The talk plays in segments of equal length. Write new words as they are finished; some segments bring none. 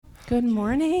Good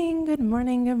morning, good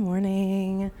morning, good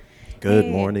morning. Good Hey,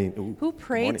 morning. Ooh, who good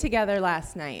prayed morning. together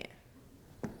last night?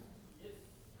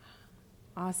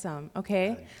 Awesome.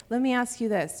 Okay. Let me ask you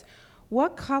this.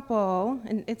 What couple,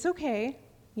 and it's okay,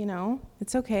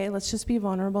 it's okay. Let's just be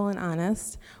vulnerable and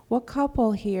honest. What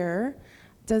couple here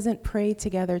doesn't pray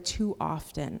together too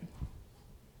often?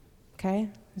 Okay?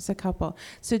 There's a couple.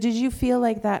 So did you feel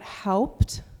like that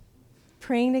helped?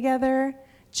 Praying together,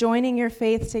 joining your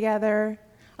faith together,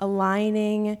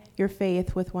 aligning your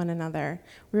faith with one another.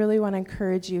 We really want to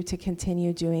encourage you to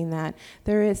continue doing that.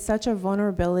 There is such a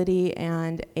vulnerability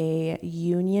and a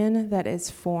union that is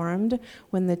formed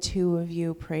when the two of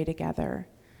you pray together.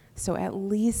 So at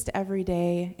least every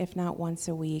day, if not once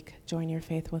a week, join your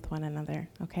faith with one another,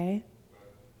 okay?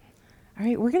 All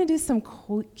right, we're going to do some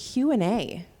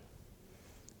Q&A.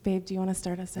 Babe, do you want to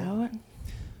start us out?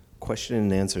 Question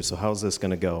and answer. So how's this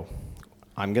going to go?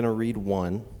 I'm going to read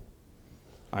one.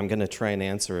 I'm going to try and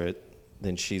answer it.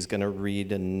 Then she's going to read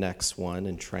the next one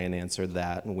and try and answer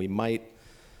that. And we might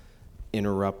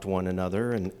interrupt one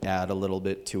another and add a little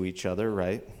bit to each other,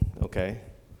 right? Okay.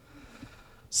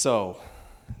 So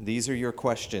these are your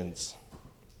questions.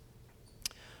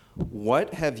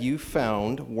 What have you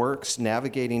found works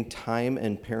navigating time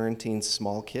and parenting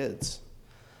small kids?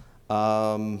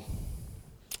 That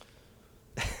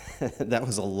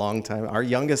was a long time. Our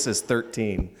youngest is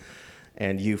 13,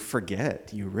 and you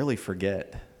really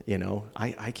forget,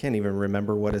 I can't even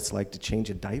remember what it's like to change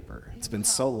a diaper. It's been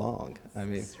so long. I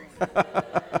mean,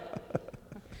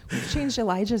 We've changed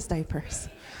Elijah's diapers.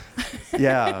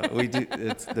 yeah, we do.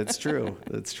 That's true.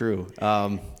 That's true.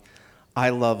 I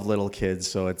love little kids,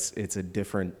 so it's a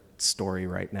different story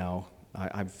right now.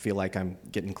 I feel like I'm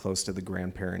getting close to the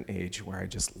grandparent age where I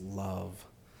just love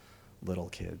little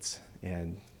kids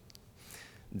and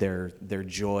their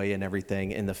joy and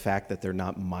everything, and the fact that they're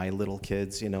not my little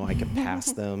kids. I can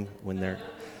pass them when they're,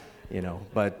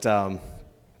 But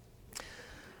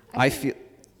I feel.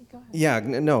 Go ahead. Yeah.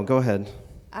 No. Go ahead.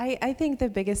 I think the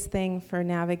biggest thing for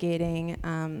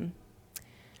navigating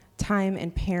time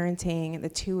and parenting, the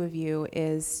two of you,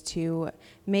 is to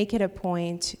make it a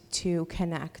point to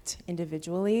connect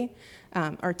individually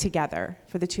or together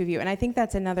for the two of you. And I think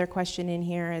that's another question in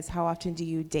here is how often do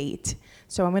you date?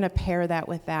 So I'm going to pair that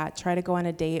with that. Try to go on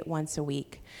a date once a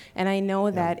week. And I know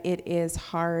that it is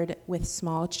hard with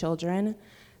small children,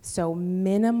 so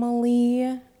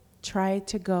minimally try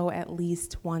to go at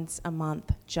least once a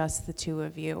month, just the two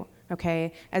of you,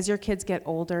 okay? As your kids get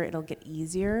older, it'll get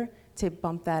easier to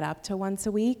bump that up to once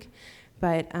a week.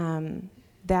 But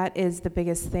that is the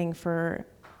biggest thing for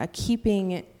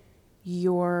keeping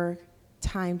your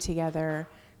time together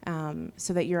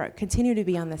so that you're continue to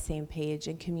be on the same page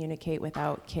and communicate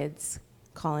without kids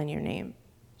calling your name.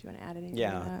 Do you want to add anything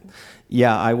to that?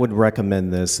 Yeah, I would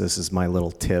recommend this. This is my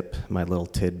little tip, my little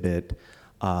tidbit.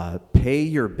 Pay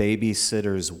your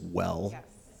babysitters well. Yes.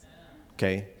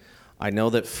 Okay? I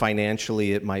know that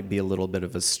financially it might be a little bit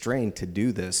of a strain to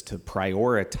do this, to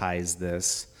prioritize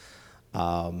this,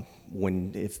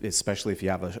 especially if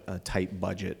you have a tight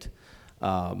budget.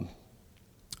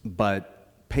 But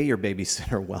pay your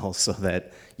babysitter well so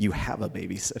that you have a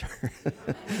babysitter.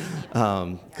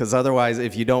 Because otherwise,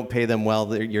 if you don't pay them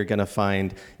well, you're going to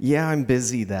find, I'm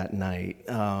busy that night.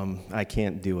 I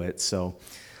can't do it. So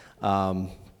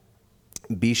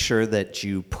be sure that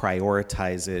you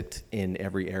prioritize it in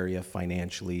every area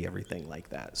financially, everything like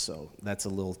that. So that's a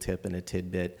little tip and a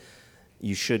tidbit.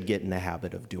 You should get in the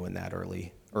habit of doing that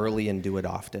early and do it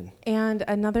often. And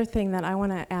another thing that I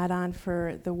want to add on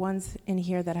for the ones in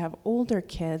here that have older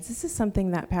kids, this is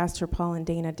something that Pastor Paul and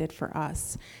Dana did for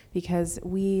us because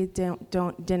we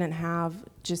didn't have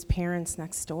just parents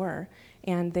next door.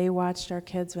 And they watched our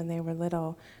kids when they were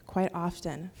little quite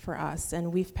often for us.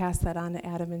 And we've passed that on to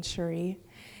Adam and Shuri.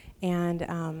 And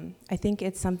I think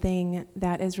it's something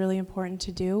that is really important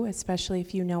to do, especially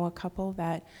if you know a couple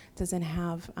that doesn't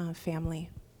have family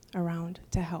around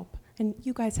to help. And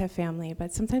you guys have family,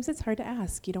 but sometimes it's hard to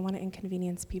ask. You don't want to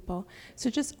inconvenience people. So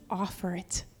just offer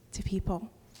it to people.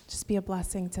 Just be a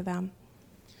blessing to them.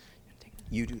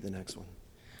 You do the next one.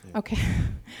 Yeah. Okay.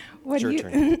 It's your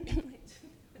turn.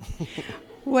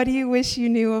 What do you wish you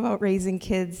knew about raising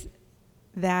kids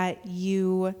that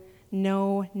you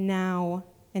know now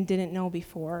and didn't know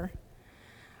before?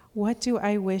 What do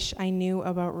I wish I knew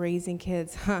about raising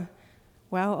kids?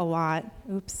 Well, a lot.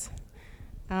 Oops.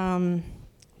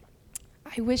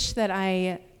 I wish that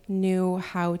I knew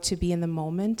how to be in the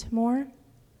moment more.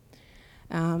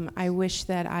 I wish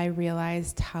that I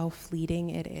realized how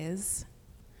fleeting it is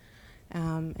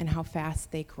and how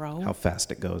fast they grow. How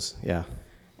fast it goes, yeah.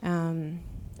 And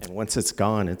once it's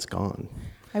gone, it's gone.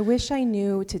 I wish I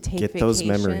knew to take Get those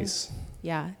memories.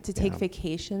 Yeah, to take Yeah.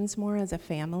 vacations more as a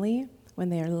family when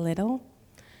they're little.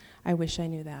 I wish I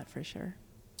knew that for sure.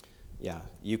 Yeah,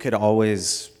 you could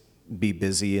always be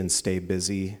busy and stay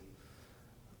busy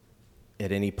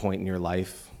at any point in your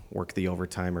life, work the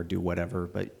overtime or do whatever,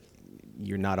 but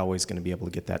you're not always going to be able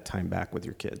to get that time back with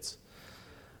your kids.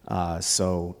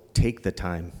 So take the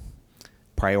time,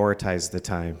 prioritize the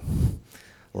time.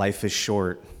 Life is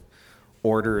short.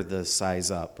 Order the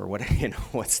size up, or what,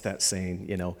 what's that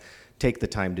saying? Take the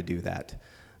time to do that.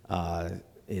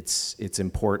 It's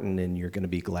important, and you're going to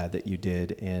be glad that you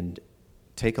did. And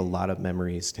take a lot of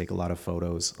memories, take a lot of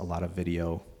photos, a lot of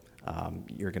video.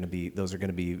 Those are going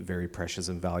to be very precious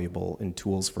and valuable, and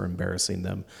tools for embarrassing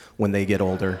them when they get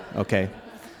older. Okay.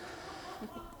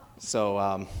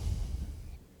 So,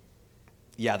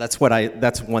 yeah, that's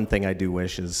one thing I do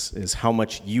wish is how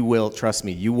much you will, trust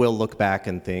me, you will look back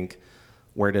and think,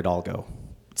 where did it all go?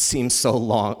 It seems so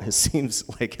long. It seems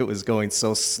like it was going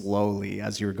so slowly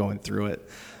as you were going through it.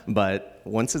 But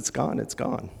once it's gone, it's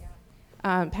gone.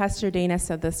 Pastor Dana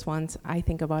said this once. I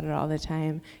think about it all the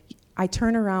time. I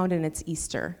turn around and it's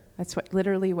Easter. That's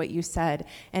literally what you said.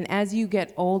 And as you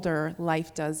get older,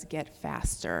 life does get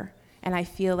faster. And I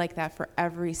feel like that for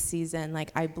every season.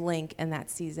 Like I blink and that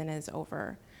season is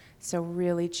over. So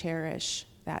really cherish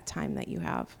that time that you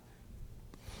have.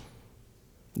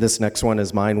 This next one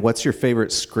is mine. What's your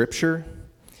favorite scripture?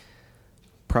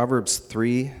 Proverbs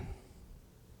 3,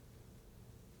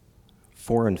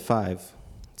 4, and 5.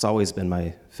 It's always been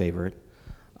my favorite.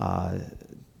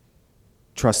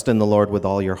 Trust in the Lord with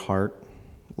all your heart.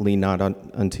 Lean not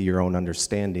unto your own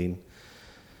understanding.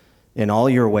 In all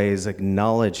your ways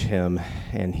acknowledge him,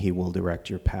 and he will direct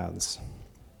your paths.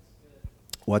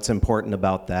 What's important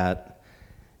about that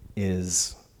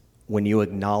is when you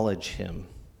acknowledge him,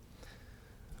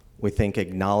 we think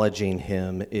acknowledging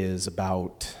him is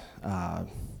about,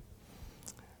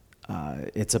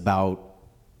 it's about,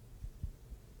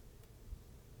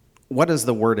 what does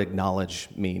the word acknowledge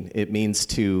mean? It means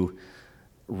to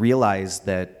realize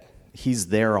that he's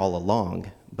there all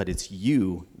along, but it's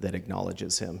you that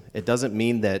acknowledges him. It doesn't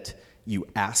mean that you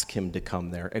ask him to come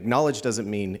there. Acknowledge doesn't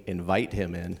mean invite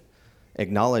him in.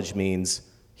 Acknowledge means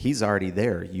he's already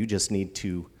there. You just need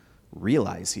to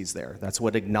realize he's there. That's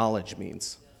what acknowledge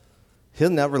means. He'll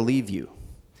never leave you,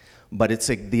 but it's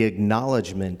the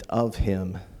acknowledgement of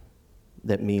him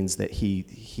that means that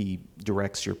he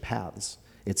directs your paths.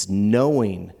 It's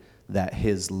knowing that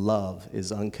his love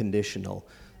is unconditional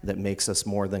that makes us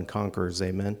more than conquerors,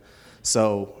 amen?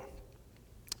 So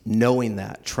knowing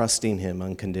that, trusting him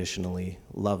unconditionally,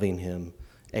 loving him,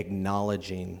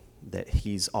 acknowledging that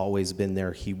he's always been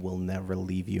there, he will never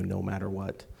leave you no matter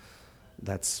what.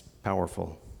 That's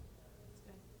powerful.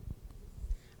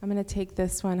 I'm going to take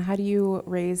this one. How do you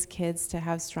raise kids to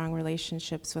have strong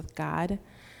relationships with God?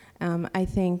 I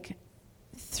think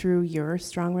through your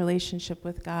strong relationship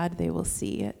with God, they will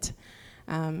see it.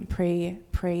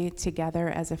 Pray together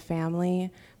as a family,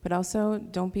 but also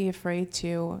don't be afraid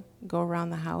to go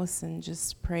around the house and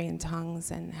just pray in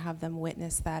tongues and have them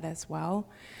witness that as well.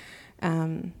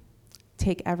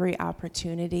 Take every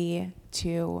opportunity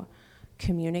to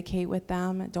communicate with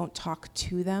them. Don't talk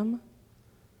to them.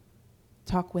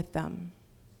 Talk with them.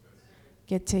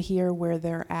 Get to hear where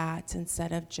they're at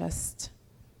instead of just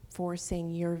forcing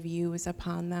your views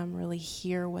upon them. Really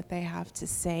hear what they have to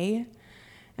say.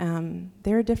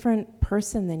 They're a different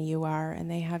person than you are, and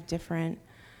they have different,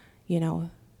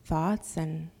 thoughts,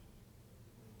 and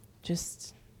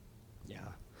just,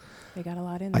 they got a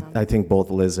lot in them. I think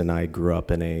both Liz and I grew up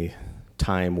in a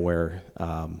time where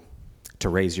to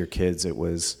raise your kids, it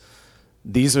was,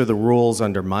 these are the rules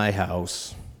under my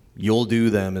house. You'll do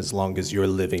them as long as you're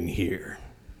living here.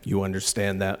 You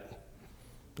understand that?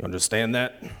 You understand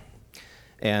that?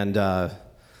 And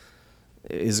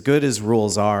as good as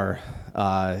rules are,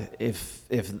 if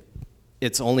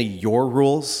it's only your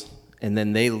rules and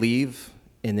then they leave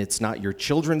and it's not your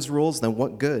children's rules, then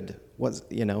what good?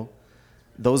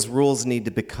 Those rules need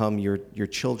to become your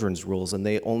children's rules, and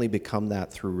they only become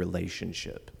that through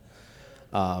relationship.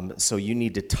 So you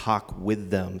need to talk with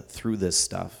them through this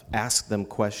stuff. Ask them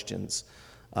questions.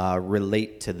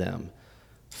 Relate to them.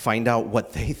 Find out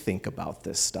what they think about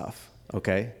this stuff,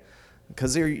 okay?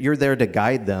 Because you're there to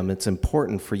guide them. It's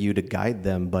important for you to guide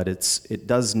them, but it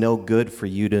does no good for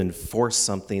you to enforce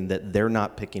something that they're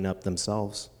not picking up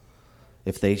themselves.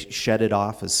 If they shed it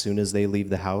off as soon as they leave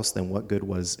the house, then what good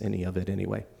was any of it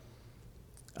anyway?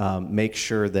 Make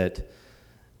sure that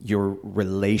your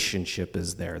relationship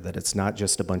is there, that it's not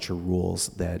just a bunch of rules,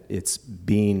 that it's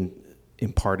being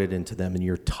imparted into them and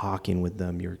you're talking with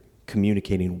them, you're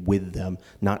communicating with them,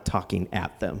 not talking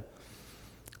at them.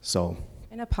 So.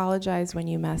 And apologize when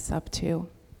you mess up too.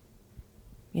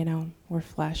 You know, we're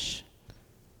flesh.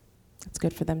 It's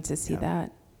good for them to see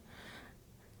that.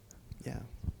 Yeah.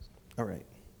 All right.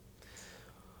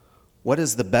 What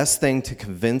is the best thing to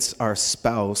convince our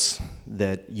spouse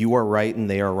that you are right and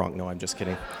they are wrong? No, I'm just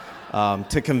kidding.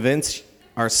 To convince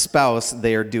our spouse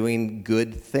they are doing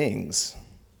good things.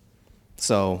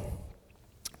 So,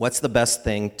 what's the best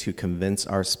thing to convince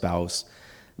our spouse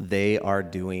they are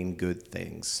doing good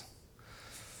things?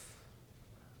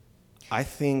 I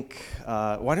think,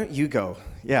 why don't you go?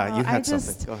 Yeah, you had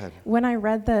something. Go ahead. When I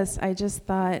read this, I just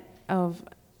thought of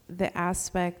the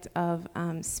aspect of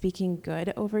speaking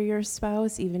good over your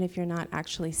spouse, even if you're not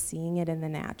actually seeing it in the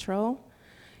natural.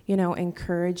 You know,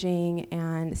 encouraging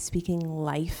and speaking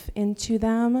life into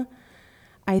them,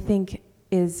 I think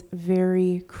is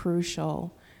very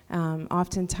crucial.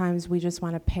 Oftentimes we just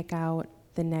want to pick out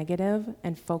the negative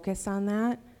and focus on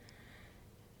that.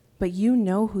 But you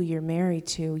know who you're married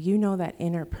to. You know that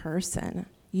inner person.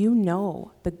 You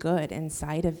know the good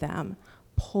inside of them.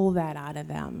 Pull that out of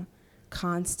them.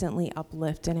 Constantly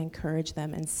uplift and encourage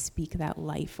them and speak that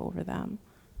life over them.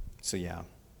 So yeah,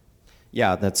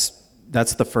 that's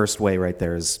the first way right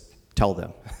there is tell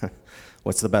them.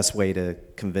 What's the best way to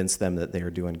convince them that they are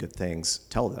doing good things?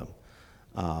 Tell them.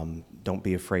 Don't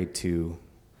be afraid to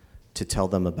tell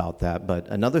them about that. But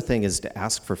another thing is to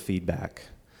ask for feedback.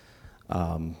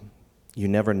 You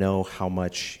never know how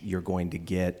much you're going to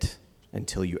get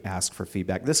until you ask for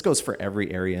feedback. This goes for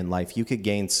every area in life. You could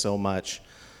gain so much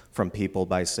from people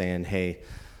by saying, hey,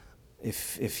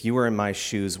 if you were in my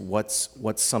shoes, what's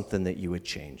something that you would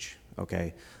change,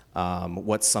 okay?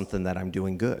 What's something that I'm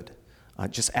doing good?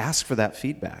 Just ask for that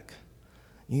feedback.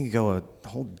 You can go a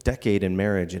whole decade in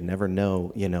marriage and never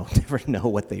know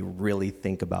what they really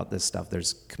think about this stuff.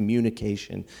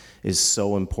 Communication is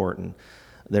so important.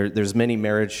 There's many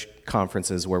marriage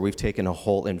conferences where we've taken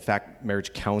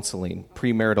marriage counseling,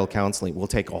 premarital counseling, we'll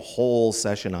take a whole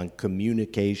session on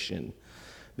communication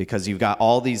because you've got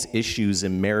all these issues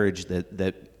in marriage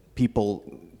that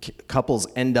couples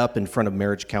end up in front of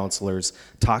marriage counselors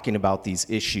talking about these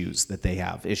issues that they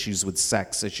have, issues with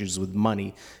sex, issues with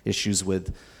money, issues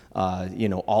with,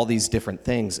 all these different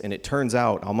things. And it turns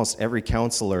out, almost every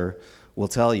counselor will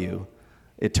tell you,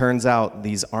 it turns out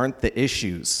these aren't the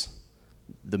issues.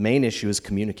 The main issue is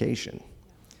communication.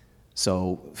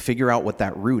 So figure out what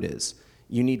that root is.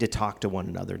 You need to talk to one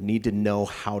another, need to know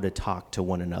how to talk to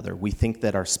one another. We think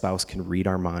that our spouse can read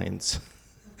our minds,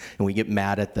 and we get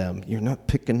mad at them. You're not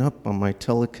picking up on my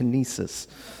telekinesis.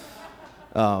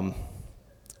 But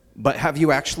have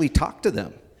you actually talked to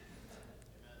them?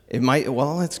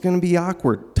 It's going to be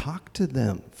awkward. Talk to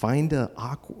them. Find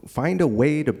a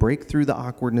way to break through the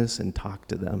awkwardness and talk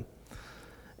to them.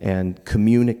 And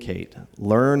communicate.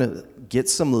 Get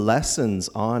some lessons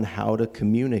on how to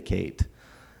communicate.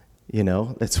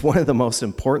 It's one of the most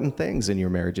important things in your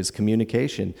marriage is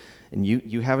communication. And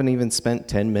you haven't even spent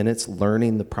 10 minutes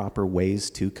learning the proper ways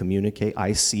to communicate.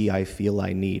 I see, I feel,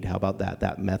 I need. How about that?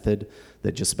 That method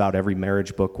that just about every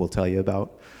marriage book will tell you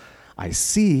about. I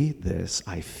see this,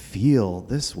 I feel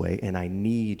this way, and I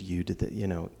need you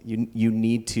to, you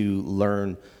need to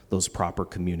learn those proper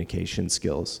communication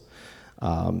skills.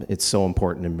 It's so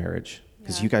important in marriage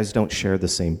because you guys don't share the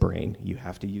same brain. You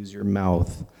have to use your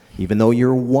mouth. Even though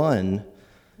you're one,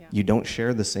 you don't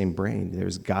share the same brain.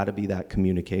 There's got to be that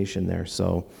communication there.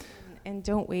 So, and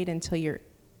don't wait until you're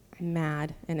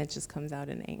mad and it just comes out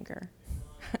in anger.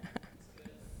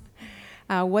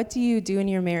 What do you do in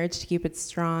your marriage to keep it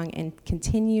strong and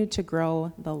continue to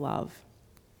grow the love?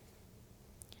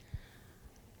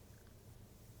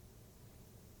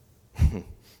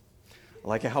 I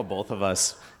like how both of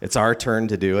us, it's our turn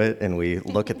to do it, and we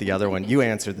look at the other one. You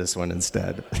answered this one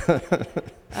instead.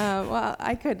 Well,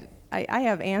 I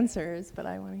have answers, but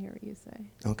I want to hear what you say.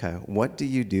 Okay. What do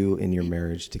you do in your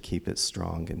marriage to keep it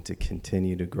strong and to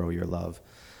continue to grow your love?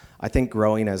 I think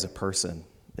growing as a person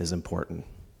is important.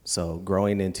 So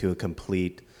growing into a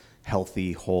complete,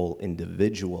 healthy, whole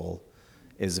individual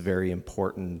is very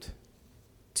important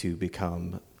to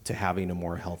having a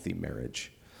more healthy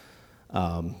marriage.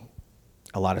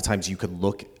 A lot of times you could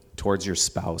look towards your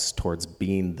spouse, towards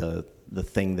being the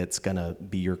thing that's going to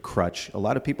be your crutch. A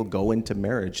lot of people go into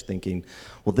marriage thinking,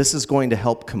 well, this is going to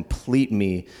help complete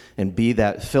me and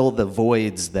fill the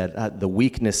voids, the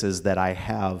weaknesses that I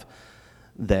have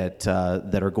that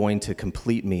are going to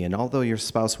complete me. And although your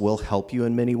spouse will help you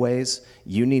in many ways,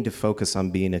 you need to focus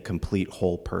on being a complete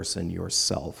whole person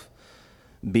yourself.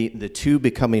 The two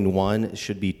becoming one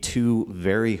should be two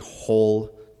very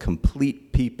whole,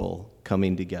 complete people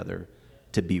coming together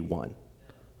to be one.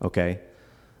 Okay?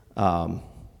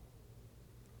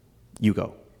 You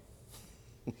go.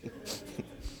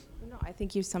 No, I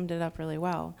think you summed it up really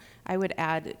well. I would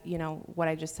add, what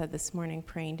I just said this morning,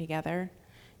 praying together.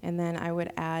 And then I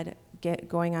would add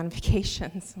going on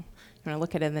vacations. I'm going to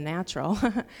look at it in the natural.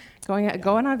 Going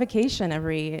on vacation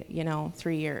every,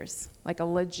 3 years. Like a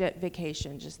legit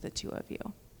vacation, just the two of you.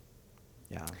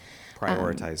 Yeah.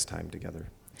 Prioritize time together.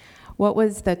 What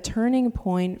was the turning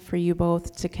point for you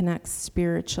both to connect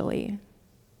spiritually?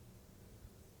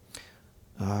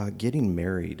 Getting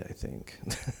married, I think.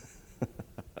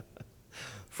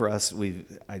 For us,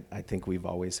 I think we've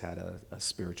always had a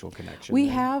spiritual connection. We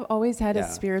have always had Yeah.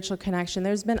 a spiritual connection.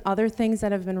 There's been other things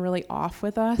that have been really off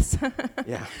with us.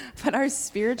 Yeah. But our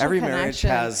spiritual Every connection. marriage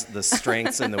has the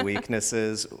strengths and the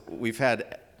weaknesses.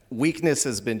 Weakness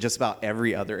has been just about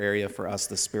every other area for us.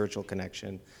 The spiritual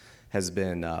connection has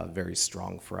been very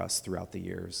strong for us throughout the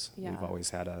years. Yeah. We've always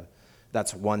had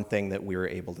that's one thing that we were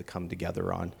able to come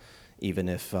together on, even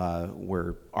if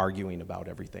we're arguing about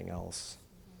everything else,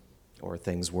 or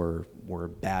things were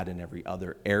bad in every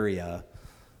other area.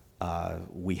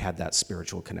 We had that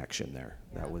spiritual connection there.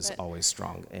 That was always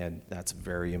strong, and that's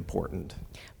very important.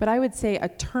 But I would say a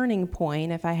turning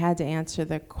point, if I had to answer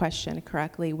the question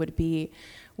correctly, would be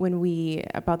when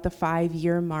about the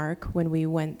 5-year mark, when we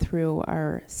went through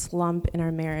our slump in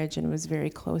our marriage and was very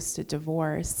close to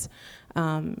divorce.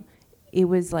 It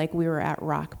was like we were at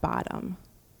rock bottom.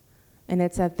 And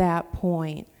it's at that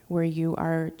point where you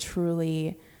are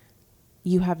truly,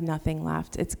 you have nothing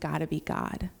left. It's got to be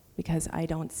God, because I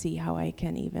don't see how I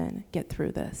can even get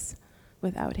through this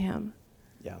without him.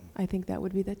 Yeah. I think that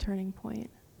would be the turning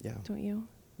point. Yeah. Don't you?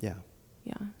 Yeah.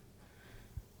 Yeah.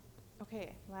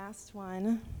 Okay, last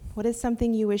one. What is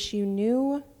something you wish you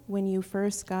knew when you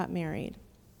first got married?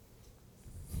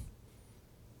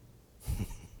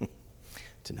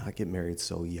 To not get married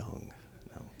so young.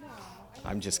 No.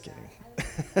 I'm just kidding.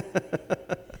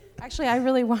 Actually, I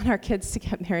really want our kids to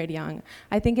get married young.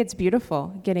 I think it's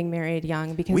beautiful getting married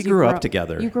young because We grew up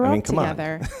together. You grew I mean, up come on.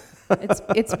 together.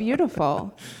 It's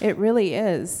beautiful. It really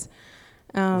is.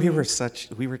 We were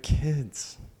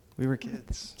kids. We were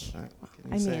kids. What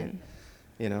can you say?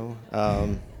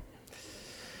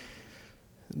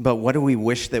 But what do we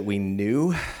wish that we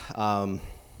knew?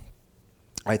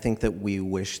 I think that we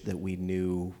wish that we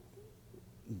knew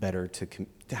better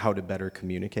how to better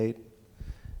communicate.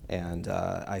 And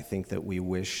I think that we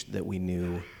wish that we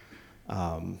knew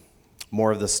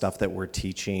more of the stuff that we're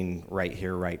teaching right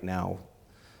here, right now,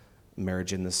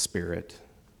 marriage in the spirit.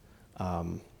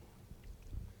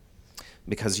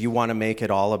 Because you want to make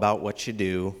it all about what you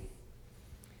do,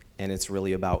 and it's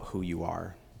really about who you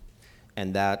are.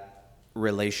 And that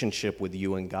relationship with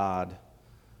you and God,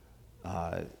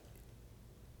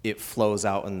 it flows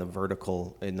out in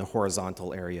the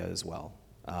horizontal area as well,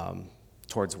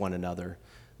 towards one another.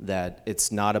 That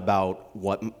it's not about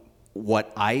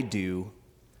what I do,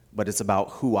 but it's about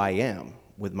who I am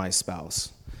with my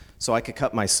spouse. So I could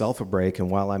cut myself a break,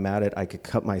 and while I'm at it, I could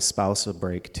cut my spouse a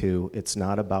break too. It's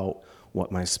not about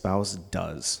what my spouse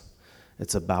does.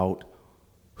 It's about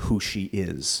who she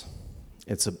is.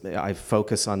 I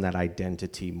focus on that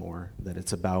identity more, that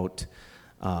it's about,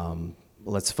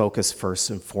 let's focus first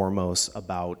and foremost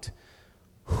about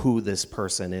who this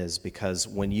person is, because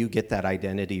when you get that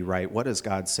identity right, what does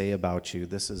God say about you?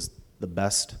 This is the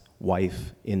best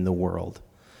wife in the world.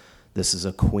 This is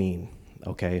a queen,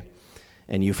 okay?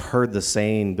 And you've heard the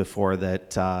saying before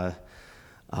that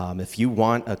if you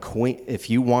want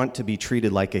to be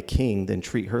treated like a king, then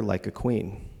treat her like a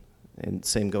queen. And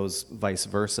same goes vice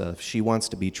versa. If she wants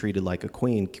to be treated like a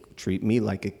queen, treat me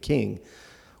like a king.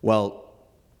 Well,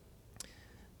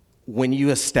 when you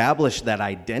establish that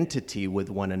identity with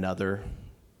one another,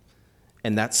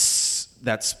 and that's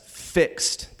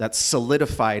fixed, that's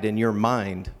solidified in your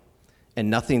mind, and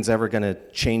nothing's ever going to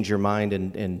change your mind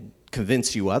and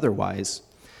convince you otherwise,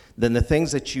 then the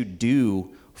things that you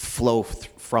do flow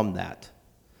from that.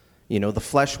 The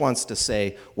flesh wants to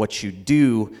say what you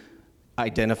do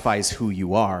identifies who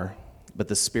you are, but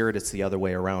the spirit, it's the other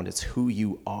way around. It's who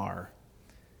you are.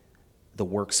 The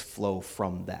works flow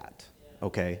from that,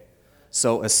 okay?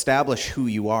 So establish who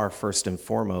you are first and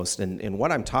foremost. And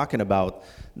what I'm talking about,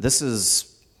 this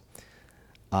is,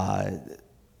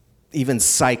 even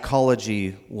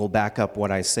psychology will back up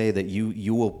what I say, that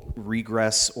you will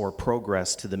regress or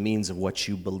progress to the means of what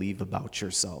you believe about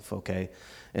yourself, okay?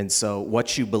 And so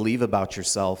what you believe about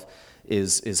yourself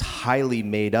is highly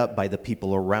made up by the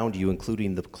people around you,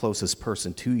 including the closest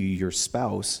person to you, your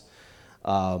spouse.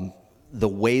 The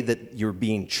way that you're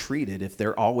being treated, if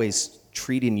they're always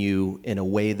treating you in a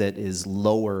way that is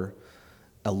lower,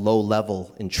 a low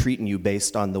level, and treating you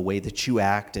based on the way that you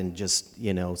act and just,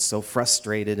 so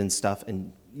frustrated and stuff,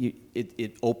 and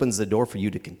it opens the door for you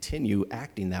to continue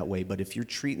acting that way. But if you're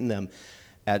treating them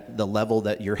at the level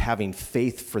that you're having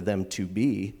faith for them to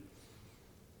be,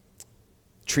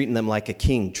 treating them like a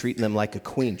king, treating them like a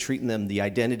queen, treating them the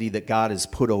identity that God has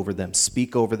put over them,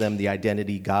 speak over them the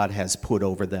identity God has put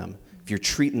over them. If you're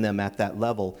treating them at that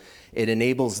level, it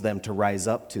enables them to rise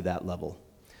up to that level.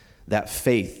 That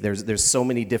faith, there's so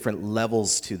many different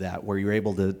levels to that where you're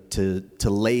able to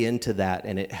lay into that,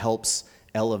 and it helps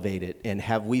elevate it. And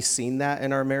have we seen that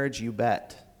in our marriage? You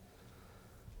bet.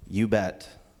 You bet.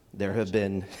 There have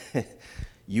been,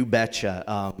 you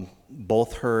betcha.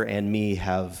 Both her and me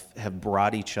have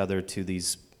brought each other to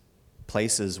these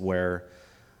places where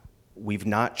we've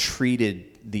not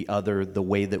treated the other the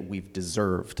way that we've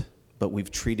deserved, but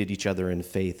we've treated each other in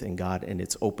faith in God, and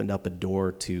it's opened up a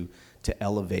door to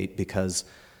elevate, because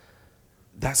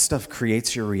that stuff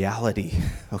creates your reality,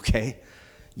 okay?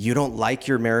 You don't like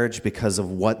your marriage because of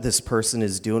what this person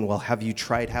is doing. Well, have you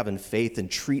tried having faith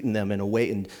and treating them in a way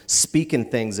and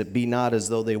speaking things that be not as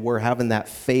though they were, having that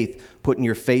faith, putting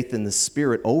your faith in the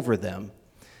Spirit over them,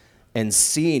 and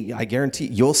seeing, I guarantee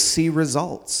you'll see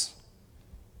results.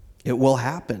 It will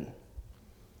happen.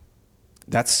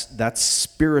 That's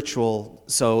spiritual.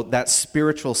 So that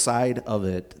spiritual side of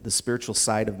it, the spiritual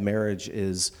side of marriage,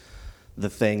 is the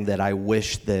thing that I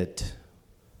wish that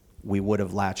we would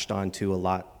have latched onto a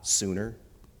lot sooner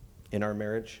in our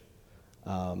marriage.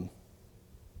 What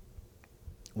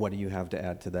do you have to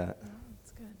add to that? Oh,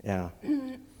 that's good. Yeah.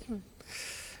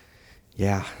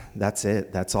 Yeah, that's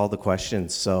it. That's all the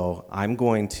questions. So I'm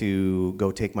going to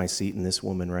go take my seat, and this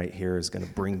woman right here is going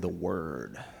to bring the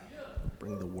word.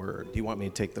 Bring the word. Do you want me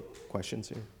to take the questions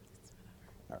here?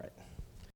 All right.